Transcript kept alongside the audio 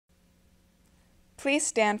Please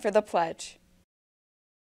stand for the pledge.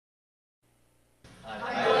 I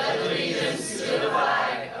pledge allegiance to the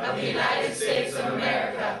flag of the United States of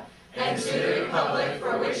America and to the republic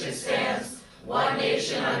for which it stands, one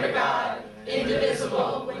nation under God,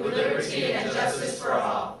 indivisible, with liberty and justice for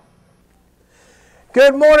all.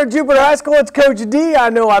 Good morning, Jupiter High School. It's Coach D. I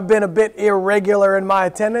know I've been a bit irregular in my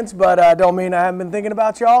attendance, but don't mean I haven't been thinking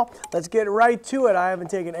about y'all. Let's get right to it. I haven't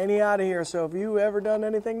taken any out of here, so if you ever done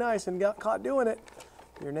anything nice and got caught doing it,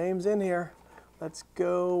 your name's in here. Let's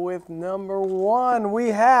go with number one. We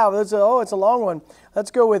have, it's a long one.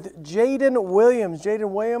 Let's go with Jaden Williams. Jaden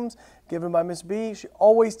Williams, given by Miss B. She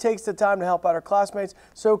always takes the time to help out her classmates.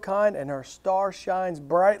 So kind, and her star shines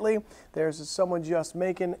brightly. There's someone just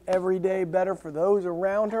making every day better for those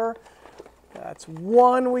around her. That's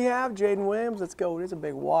one we have, Jaden Williams. Let's go. There's a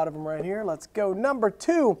big wad of them right here. Let's go. Number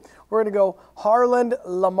two, we're going to go Harland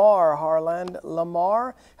Lamar. Harland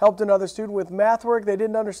Lamar helped another student with math work they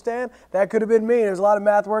didn't understand. That could have been me. There's a lot of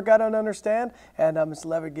math work I don't understand, and Ms.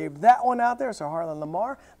 Levitt gave that one out there. So Harland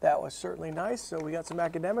Lamar, that was certainly nice. So we got some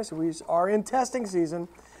academics. We are in testing season,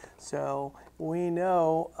 so we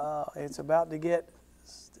know it's about to get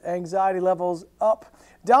anxiety levels up.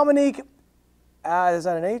 Dominique, is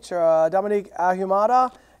that an H? Dominique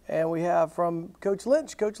Ahumada. And we have from Coach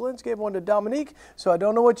Lynch. Coach Lynch gave one to Dominique, so I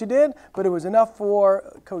don't know what you did, but it was enough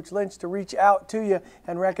for Coach Lynch to reach out to you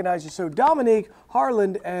and recognize you. So Dominique,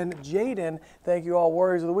 Harland, and Jaden, thank you all,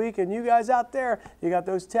 Warriors of the Week. And you guys out there, you got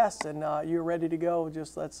those tests, and you're ready to go.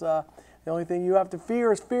 Just let's, the only thing you have to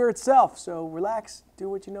fear is fear itself. So relax, do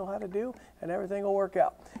what you know how to do, and everything will work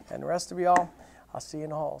out. And the rest of y'all, I'll see you in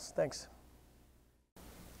the halls. Thanks.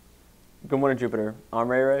 Good morning, Jupiter. I'm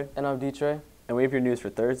Ray Ray. And I'm D-Trey. And we have your news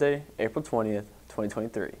for Thursday, April 20th,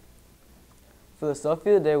 2023. For the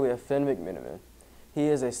selfie of the day, we have Finn McMiniman. He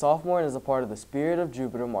is a sophomore and is a part of the Spirit of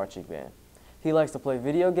Jupiter marching band. He likes to play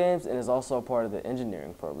video games and is also a part of the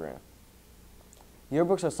engineering program.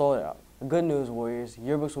 Yearbooks are sold out. Good news, Warriors,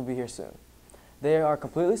 yearbooks will be here soon. They are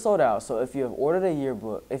completely sold out, so if you have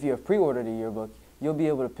pre-ordered a yearbook, you'll be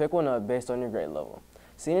able to pick one up based on your grade level.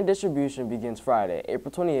 Senior distribution begins Friday,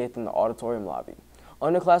 April 28th in the auditorium lobby.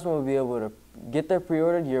 Underclassmen will be able to get their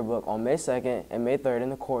pre-ordered yearbook on May 2nd and May 3rd in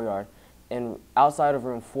the courtyard and outside of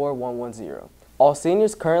room 4110. All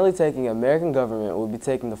seniors currently taking American Government will be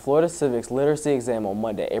taking the Florida Civics Literacy exam on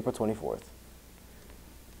Monday, April 24th.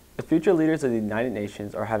 The future leaders of the United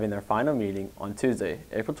Nations are having their final meeting on Tuesday,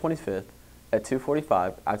 April 25th at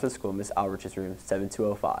 2:45 after school, Ms. Alrich's room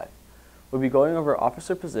 7205. We'll be going over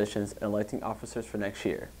officer positions and electing officers for next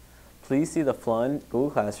year. Please see the FLUN Google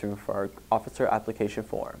Classroom for our officer application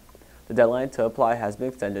form. The deadline to apply has been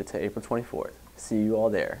extended to April 24th. See you all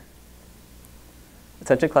there.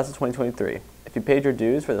 Attention class of 2023. If you paid your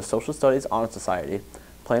dues for the Social Studies Honor Society,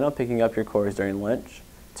 plan on picking up your course during lunch,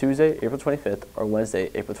 Tuesday, April 25th, or Wednesday,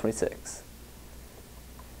 April 26th.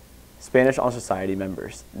 Spanish Honor Society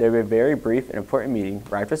members. There will be a very brief and important meeting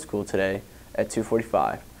right after school today at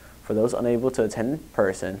 2:45. For those unable to attend in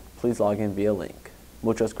person, please log in via link.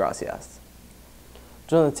 Muchas gracias.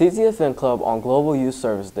 Join the TTFN Club on Global Youth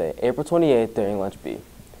Service Day, April 28th during Lunch B.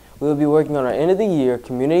 We will be working on our end-of-the-year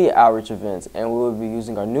community outreach events, and we will be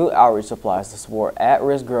using our new outreach supplies to support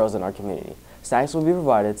at-risk girls in our community. Snacks will be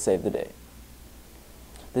provided to save the day.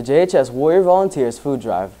 The JHS Warrior Volunteers Food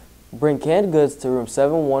Drive. Bring canned goods to room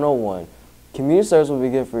 7101. Community service will be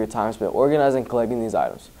good for your time spent organizing and collecting these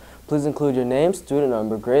items. Please include your name, student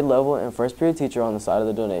number, grade level, and first period teacher on the side of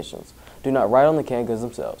the donations. Do not write on the canned goods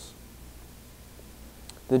themselves.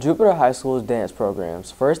 The Jupiter High School's dance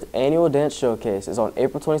program's first annual dance showcase is on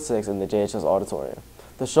April 26th in the JHS auditorium.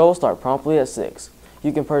 The show will start promptly at 6.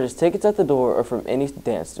 You can purchase tickets at the door or from any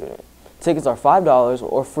dance student. Tickets are $5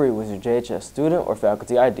 or free with your JHS student or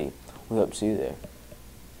faculty ID. We hope to see you there.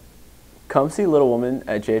 Come see Little Woman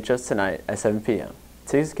at JHS tonight at 7 p.m.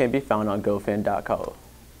 Tickets can be found on gofan.co.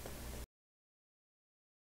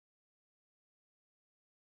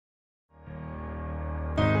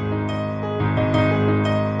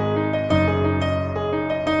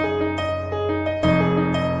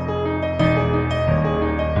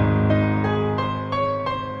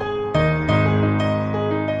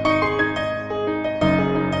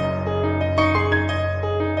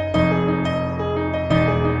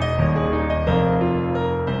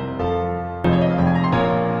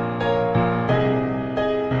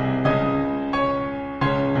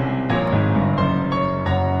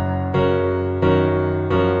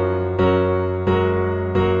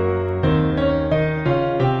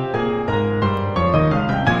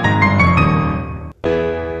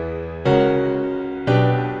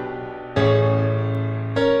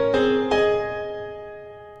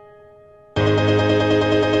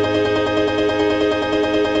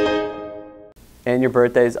 and your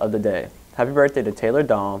birthdays of the day. Happy birthday to Taylor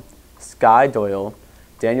Dahm, Sky Doyle,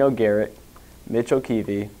 Daniel Garrett, Mitchell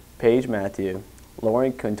Keevy, Paige Matthew,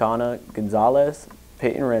 Lauren Quintana Gonzalez,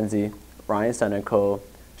 Peyton Renzi, Ryan Seneco,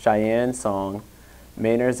 Cheyenne Song,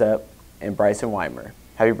 Maynard Zepp, and Bryson Weimer.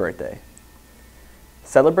 Happy birthday.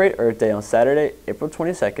 Celebrate Earth Day on Saturday, April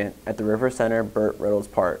 22nd at the River Center Burt Reynolds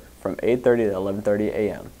Park from 8:30 to 11:30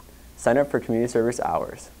 a.m. Sign up for community service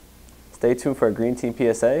hours. Stay tuned for a Green Team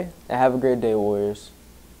PSA. And have a great day, Warriors.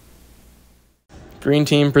 Green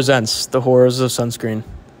Team presents The Horrors of Sunscreen.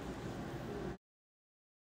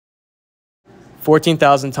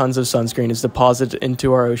 14,000 tons of sunscreen is deposited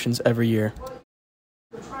into our oceans every year.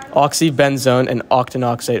 Oxybenzone and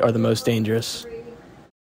octinoxate are the most dangerous.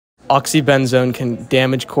 Oxybenzone can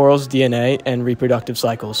damage corals' DNA and reproductive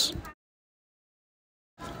cycles.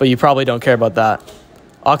 But you probably don't care about that.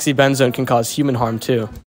 Oxybenzone can cause human harm too.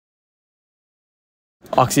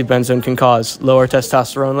 Oxybenzone can cause lower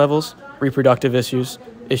testosterone levels, reproductive issues,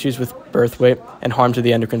 issues with birth weight, and harm to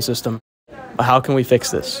the endocrine system. But how can we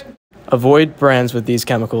fix this? Avoid brands with these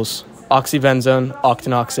chemicals: oxybenzone,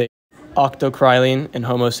 octinoxate, octocrylene, and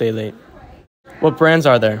homosalate. What brands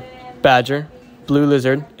are there? Badger, Blue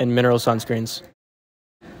Lizard, and Mineral sunscreens.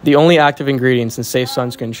 The only active ingredients in safe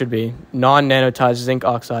sunscreen should be non-nanotized zinc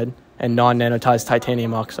oxide and non-nanotized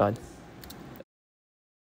titanium oxide.